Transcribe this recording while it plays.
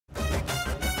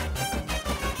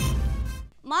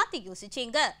மாத்தி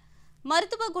யோசிச்சீங்க.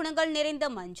 மருத்துவ குணங்கள் நிறைந்த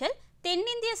மஞ்சள்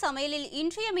தென்னிந்திய சமையலில்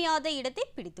இன்றியமையாத இடத்தை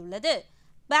பிடித்துள்ளது.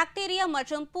 பாக்டீரியா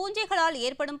மற்றும் பூஞ்சைகளால்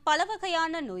ஏற்படும் பல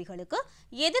வகையான நோய்களுக்கு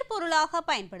எதிர்ப்பொருளாக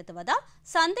பயன்படுத்துவதால்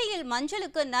சந்தையில்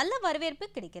மஞ்சளுக்கு நல்ல வரவேற்பு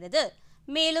கிடைக்கிறது.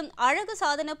 மேலும் அழகு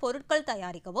சாதன பொருட்கள்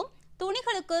தயாரிக்கவும்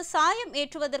துணிகளுக்கு சாயம்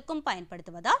ஏற்றுவதற்கும்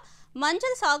பயன்படுத்துவதால்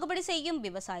மஞ்சள் சாகுபடி செய்யும்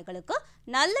விவசாயிகளுக்கு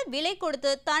நல்ல விலை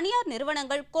கொடுத்து தனியார்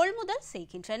நிறுவனங்கள் கொள்முதல்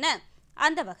செய்கின்றன.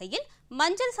 அந்த வகையில்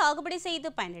மஞ்சள் சாகுபடி செய்து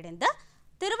பயனடைந்த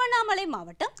திருவண்ணாமலை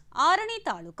மாவட்டம் ஆரணி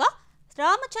தாலுகா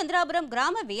ராமச்சந்திராபுரம்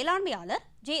கிராம வேளாண்மையாளர்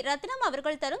ரத்தினம்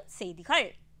அவர்கள் தரும் செய்திகள்.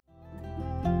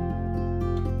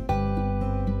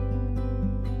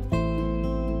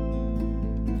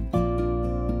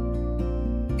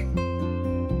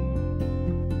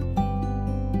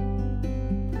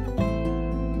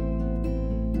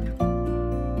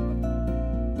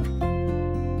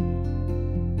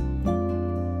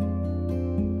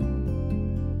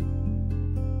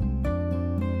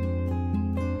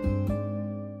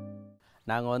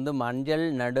 நாங்கள் மஞ்சள்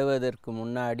நடுவதற்கு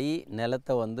முன்னாடி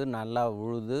நிலத்தை நல்லா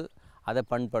உழுது அதை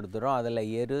பண்படுத்துகிறோம். அதில்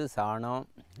எரு சாணம்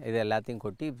இது எல்லாத்தையும்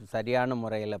கொட்டி சரியான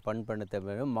முறையில் பண்படுத்த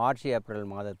பிறகு மார்ச் ஏப்ரல்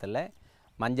மாதத்தில்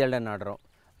மஞ்சளை நடுறோம்.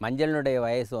 மஞ்சளுடைய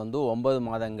வயசு 9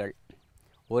 மாதங்கள்.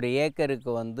 ஒரு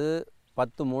ஏக்கருக்கு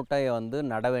 10 மூட்டையை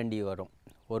நட வேண்டி வரும்.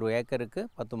 ஒரு ஏக்கருக்கு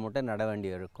 10 மூட்டை நட வேண்டி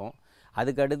இருக்கும்.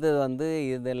 அதுக்கடுத்து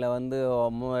இதில்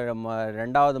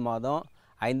 2வது மாதம்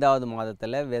 5வது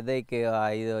மாதத்தில் விதைக்கு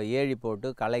இது ஏழி போட்டு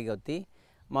களை கொத்தி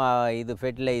இது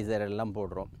ஃபெர்டிலைசர் எல்லாம்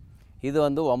போடுறோம். இது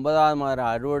 9வது மாதம்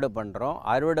அறுவடை பண்ணுறோம்.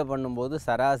 அறுவடை பண்ணும்போது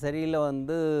சராசரியில்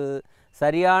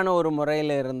சரியான ஒரு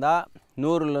முறையில் இருந்தால்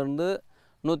 100லேருந்து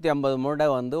 150 மூட்டை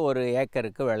ஒரு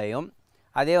ஏக்கருக்கு விளையும்.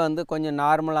 அதே கொஞ்சம்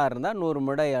நார்மலாக இருந்தால் 100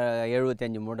 மூட்டை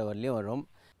 75 மூட்டை வரலையும் வரும்.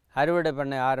 அறுவடை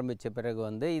பண்ண ஆரம்பித்த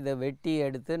பிறகு இதை வெட்டி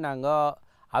எடுத்து நாங்கள்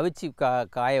அவிச்சி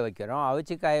காய வைக்கிறோம்.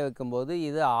 அவிச்சி காய வைக்கும்போது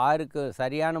இது 6க்கு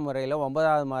சரியான முறையில்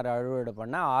 9வது மாதம் அறுவடை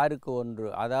பண்ணால் 6க்கு 1,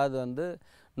 அதாவது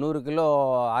 100 கிலோ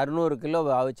 600 கிலோ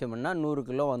அவிச்சோம்னா 100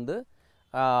 கிலோ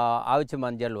அவிச்ச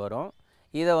மஞ்சள் வரும்.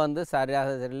 இதை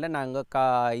சராசரியில்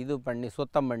நாங்கள் இது பண்ணி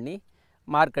சுத்தம் பண்ணி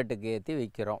மார்க்கெட்டுக்கு ஏற்றி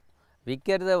விற்கிறோம்.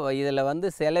 விற்கிறது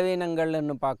இதில்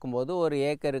செலவினங்கள்னு பார்க்கும்போது ஒரு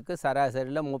ஏக்கருக்கு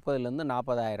சராசரியில் 30,000 to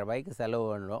 40,000 ரூபாய்க்கு செலவு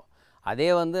பண்ணுறோம். அதே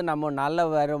நம்ம நல்ல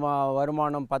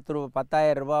வருமானம்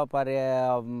 10,000 ரூபாய் பர்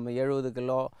 70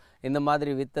 கிலோ இந்த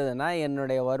மாதிரி விற்றதுன்னா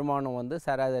என்னுடைய வருமானம்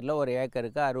சராசரியில் ஒரு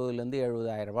ஏக்கருக்கு 60,000 to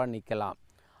 70,000 ரூபாய் நிற்கலாம்.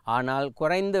 ஆனால்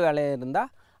குறைந்த விலை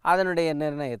இருந்தால் அதனுடைய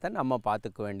நிர்ணயத்தை நம்ம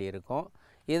பார்த்துக்க வேண்டியிருக்கும்.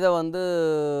 இதை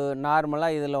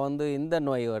நார்மலாக இதில் இந்த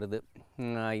நோய் வருது.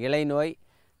 இலை நோய்,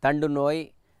 தண்டு நோய்,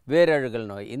 வேரழுகல்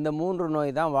நோய். இந்த 3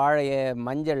 நோய் தான்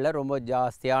மஞ்சளில் ரொம்ப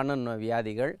ஜாஸ்தியான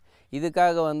வியாதிகள்.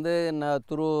 இதுக்காக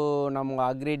நம்ம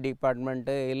அக்ரி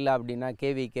டிபார்ட்மெண்ட்டு இல்லை அப்படின்னா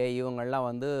கேவிகே இவங்கள்லாம்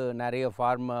நிறைய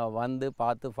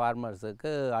பார்த்து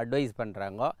ஃபார்மர்ஸுக்கு அட்வைஸ்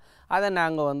பண்ணுறாங்க. அதை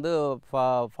நாங்கள்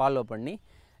ஃபாலோ பண்ணி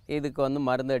இதுக்கு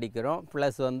மருந்து அடிக்கிறோம்.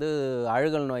 ப்ளஸ்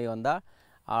அழுகல் நோய் வந்தால்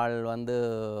ஆள்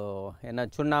என்ன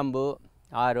சுண்ணாம்பு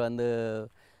ஆறு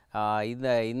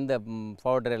இந்த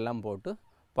பவுடர் எல்லாம் போட்டு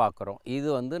பார்க்குறோம். இது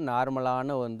நார்மலான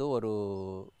ஒரு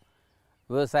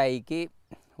விவசாயிக்கு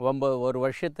ஒரு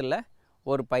வருஷத்தில்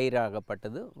ஒரு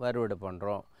பயிராகப்பட்டது அறுவடை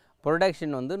பண்ணுறோம்.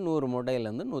 ப்ரொடக்ஷன் 100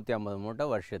 மூட்டையிலேருந்து 150 மூட்டை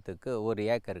வருஷத்துக்கு ஒரு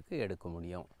ஏக்கருக்கு எடுக்க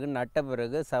முடியும். நட்ட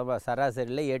பிறகு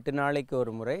சராசரியில் 8 நாளைக்கு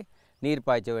ஒரு முறை நீர்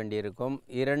பாய்ச்ச வேண்டியிருக்கும்.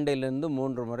 2லிருந்து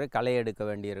 3 முறை களை எடுக்க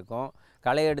வேண்டியிருக்கும்.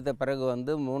 களை எடுத்த பிறகு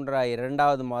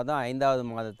 2வது மாதம் 5வது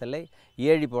மாதத்தில்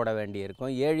ஏழி போட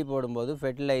வேண்டியிருக்கும். ஏழி போடும்போது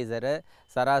ஃபெர்டிலைசரை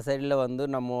சராசரியில்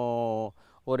நம்ம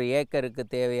ஒரு ஏக்கருக்கு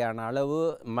தேவையான அளவு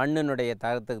மண்ணினுடைய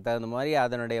தரத்துக்கு தகுந்த மாதிரி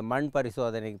அதனுடைய மண்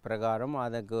பரிசோதனை பிரகாரம்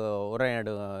அதுக்கு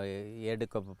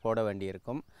உரம் போட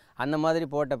வேண்டியிருக்கும். அந்த மாதிரி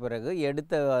போட்ட பிறகு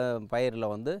எடுத்த பயிரில்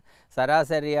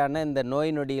சராசரியான இந்த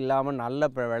நோய் நொடி இல்லாமல் நல்ல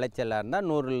விளைச்சலாக இருந்தால்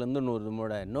 100லேருந்து 100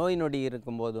 மூடை. நோய் நொடி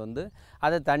இருக்கும்போது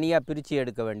அதை தனியாக பிரித்து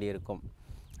எடுக்க வேண்டியிருக்கும்.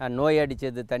 நோய்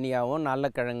அடித்தது தனியாகவும் நல்ல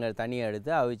கிழங்கு தனியாக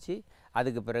எடுத்து அவிச்சு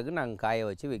அதுக்கு பிறகு நாங்கள் காய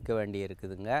வச்சு விற்க வேண்டி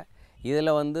இருக்குதுங்க. இதில்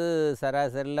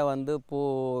சராசரியில்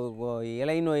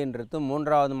இலை நோயின்றது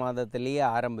 3வது மாதத்துலேயே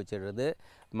ஆரம்பிச்சிடுது.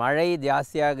 மழை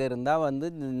ஜாஸ்தியாக இருந்தால்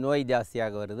நோய்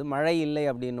ஜாஸ்தியாக வருது. மழை இல்லை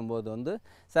அப்படின்னும் போது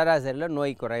சராசரியில்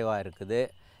நோய் குறைவாக இருக்குது.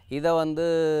 இதை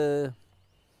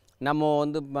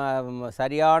நம்ம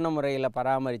சரியான முறையில்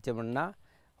பராமரித்தோம்னா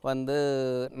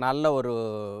நல்ல ஒரு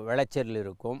விளைச்சல்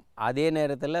இருக்கும். அதே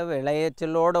நேரத்தில்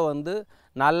விளைச்சலோடு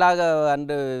நல்லாக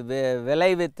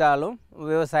விளைவித்தாலும்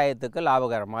விவசாயத்துக்கு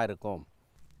லாபகரமாக இருக்கும்.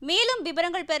 மேலும்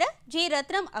விவரங்கள் பெற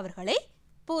ரத்னம் அவர்களை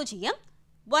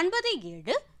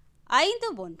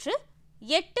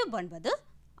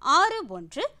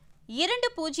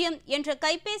 09751896120 என்ற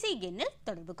கைபேசி எண்ணில்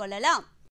தொடர்பு கொள்ளலாம்.